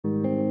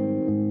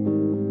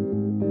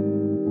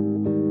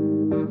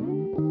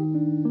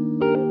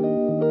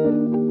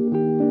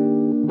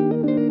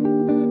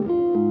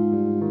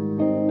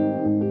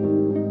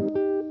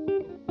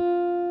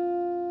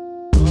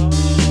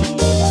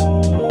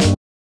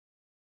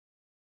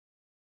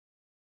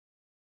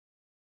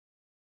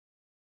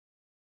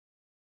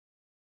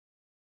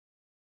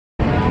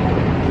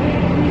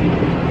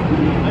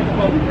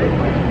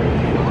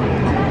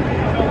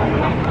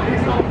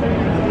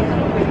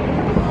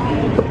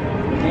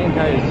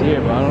Shanghai is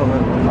here, but I don't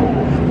remember.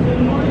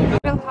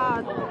 Real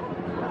hot.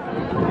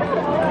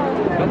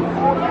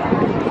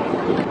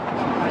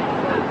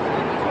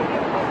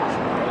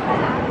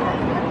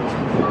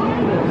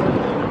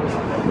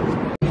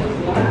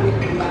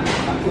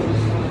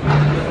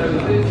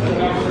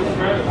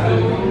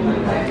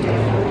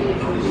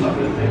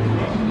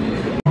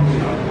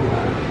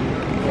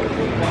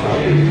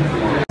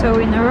 So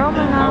in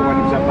Aroma now,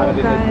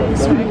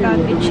 guys, I got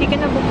the chicken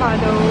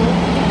avocado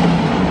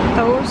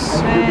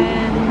toast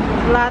and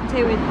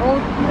latte with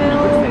oat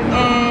milk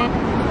and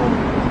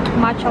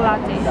matcha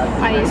latte,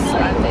 iced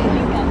latte.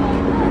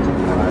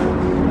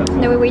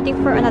 Now we're waiting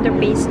for another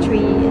pastry,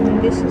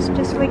 and this is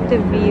just like the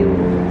view,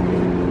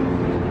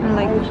 and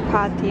like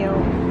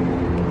patio.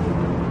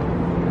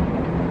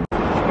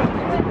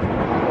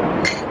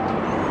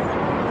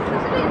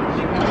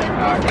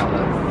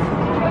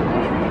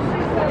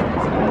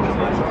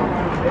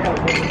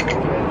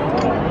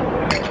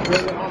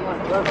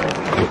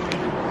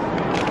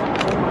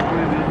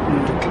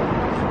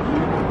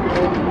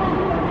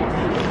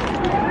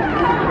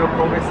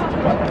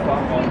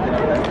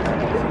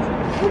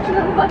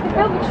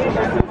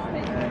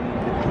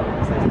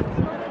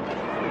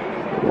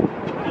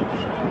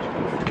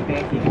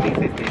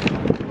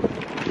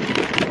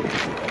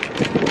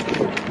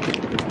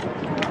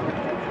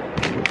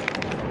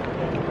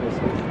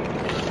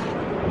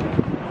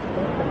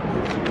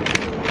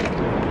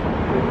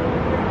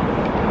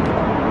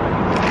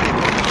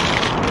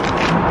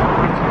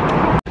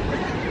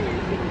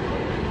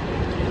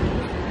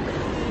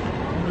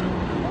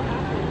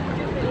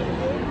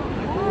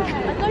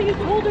 You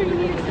told her you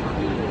needed to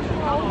pee.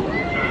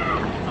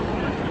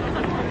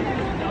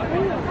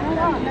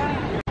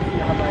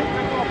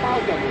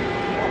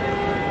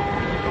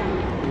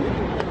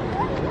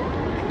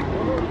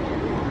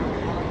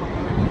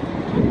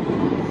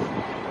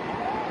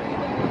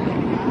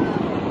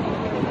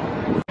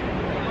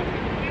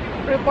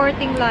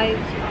 Reporting live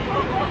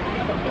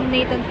in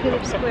Nathan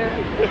Phillips Square.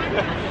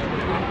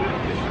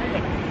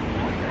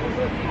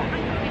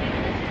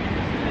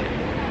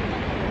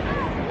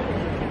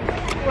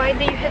 Why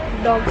do you hit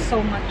dogs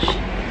so much?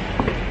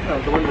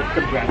 No, the one with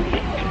the brand.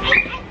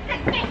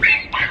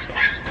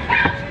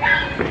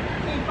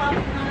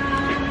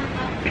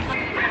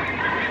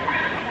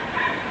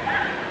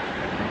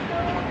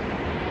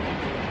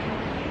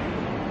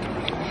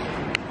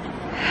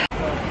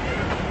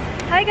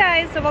 Hi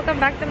guys, so welcome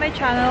back to my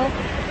channel.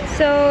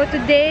 So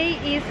today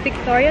is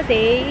Victoria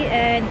Day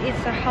and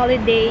it's a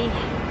holiday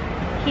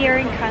here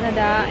in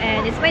Canada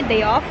and it's my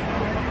day off.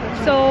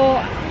 So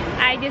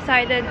I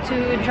decided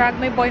to drag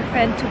my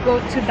boyfriend to go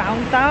to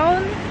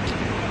downtown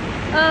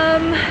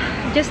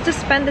just to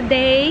spend the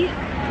day.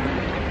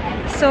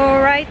 So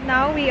right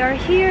now we are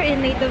here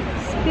in Nathan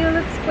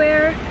Phillips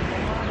Square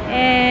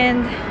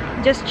and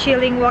just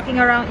chilling, walking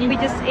around. We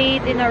just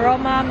ate in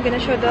Aroma. I'm gonna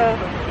show the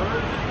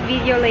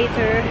video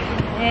later.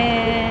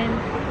 And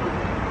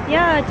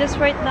yeah, just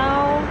right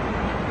now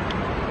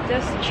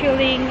just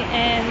chilling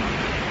and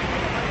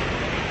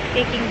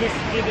taking this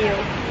video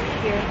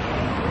here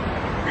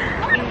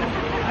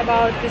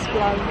about this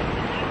vlog.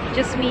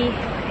 Just me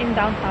in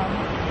downtown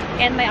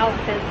and my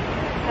outfit.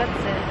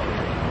 That's it.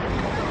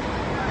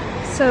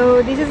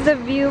 So this is the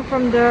view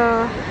from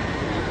the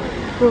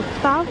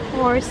rooftop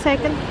or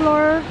second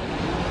floor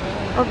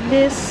of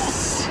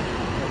this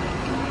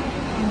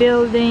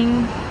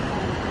building,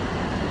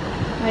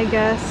 I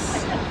guess.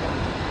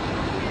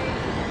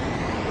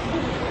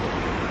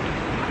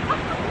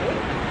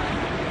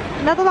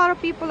 Not a lot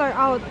of people are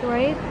out,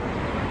 right?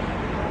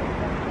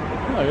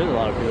 Oh, there's a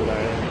lot of people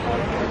there.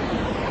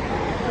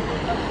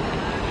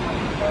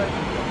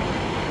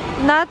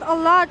 Not a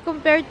lot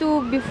compared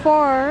to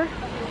before.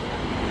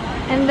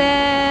 And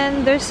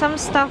then there's some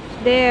stuff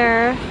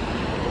there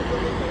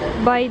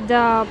by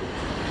the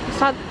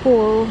sand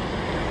pool.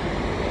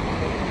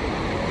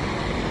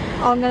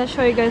 I'm gonna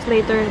show you guys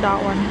later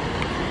that one.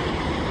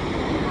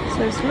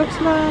 So it looks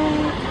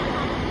like.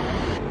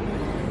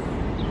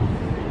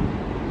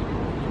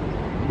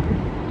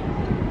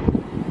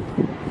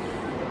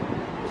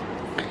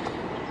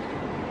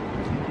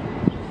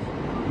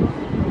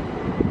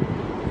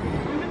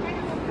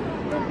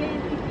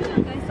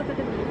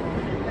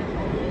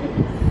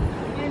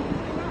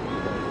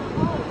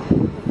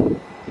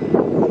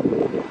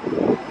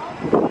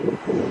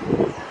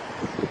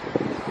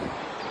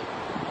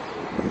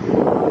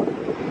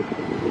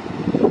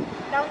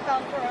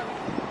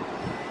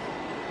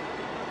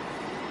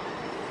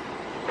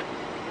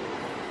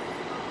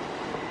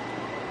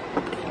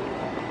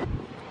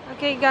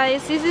 Okay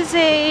guys, this is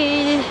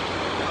a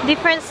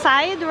different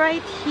side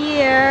right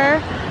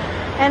here,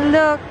 and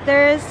look,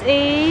 there's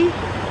a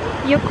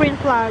Ukraine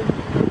flag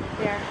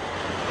there.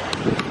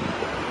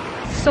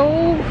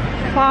 So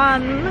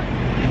fun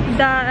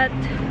that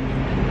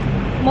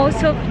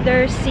most of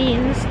their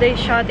scenes they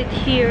shot it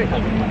here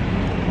in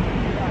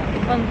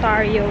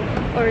Ontario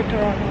or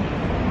Toronto.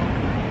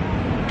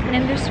 And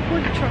then there's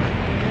food truck.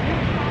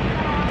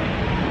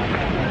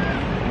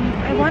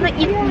 I wanna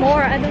eat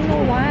more, I don't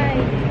know why.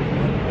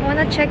 I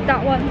wanna check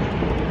that one,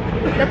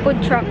 the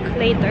food truck,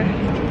 later.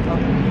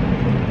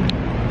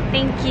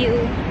 Thank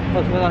you.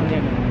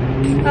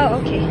 Oh,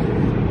 okay.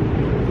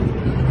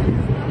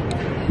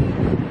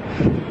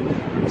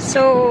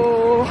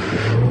 So,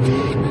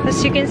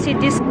 as you can see,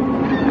 this,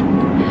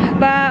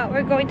 but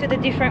we're going to the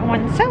different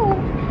one. So,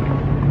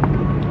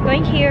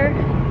 going here.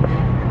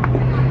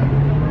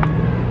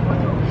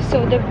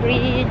 So the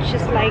bridge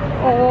is like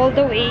all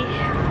the way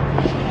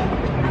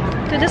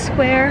to the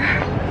square.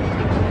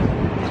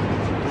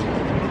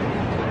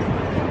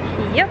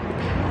 Yep.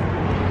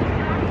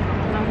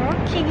 Now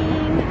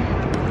walking.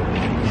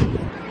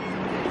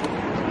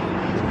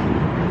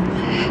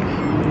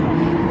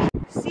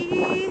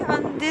 See,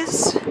 on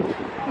this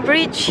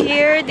bridge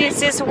here,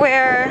 this is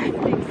where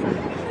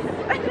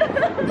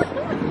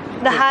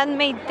The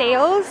Handmaid's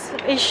Tale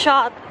is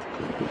shot.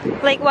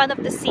 Like one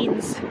of the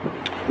scenes.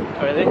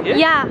 Really?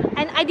 Yeah,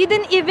 and I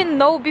didn't even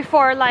know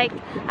before. Like,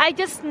 I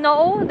just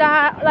know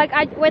that,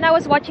 like, when I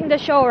was watching the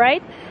show,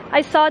 right?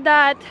 I saw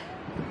that.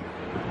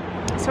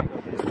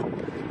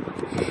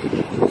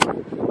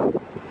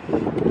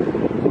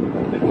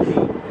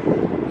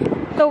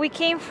 So we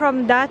came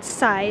from that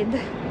side.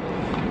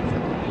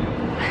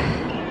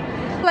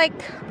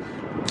 Like,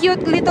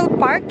 cute little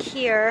park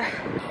here,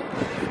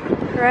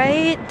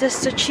 right?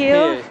 Just to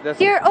chill. Yeah,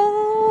 Here,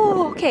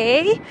 oh,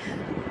 okay.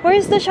 Where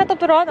is the Chateau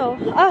Toronto?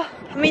 Ah,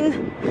 I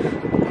mean,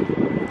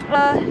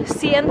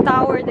 CN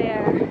Tower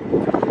there.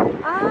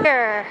 Ah,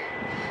 here.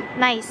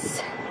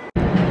 Nice.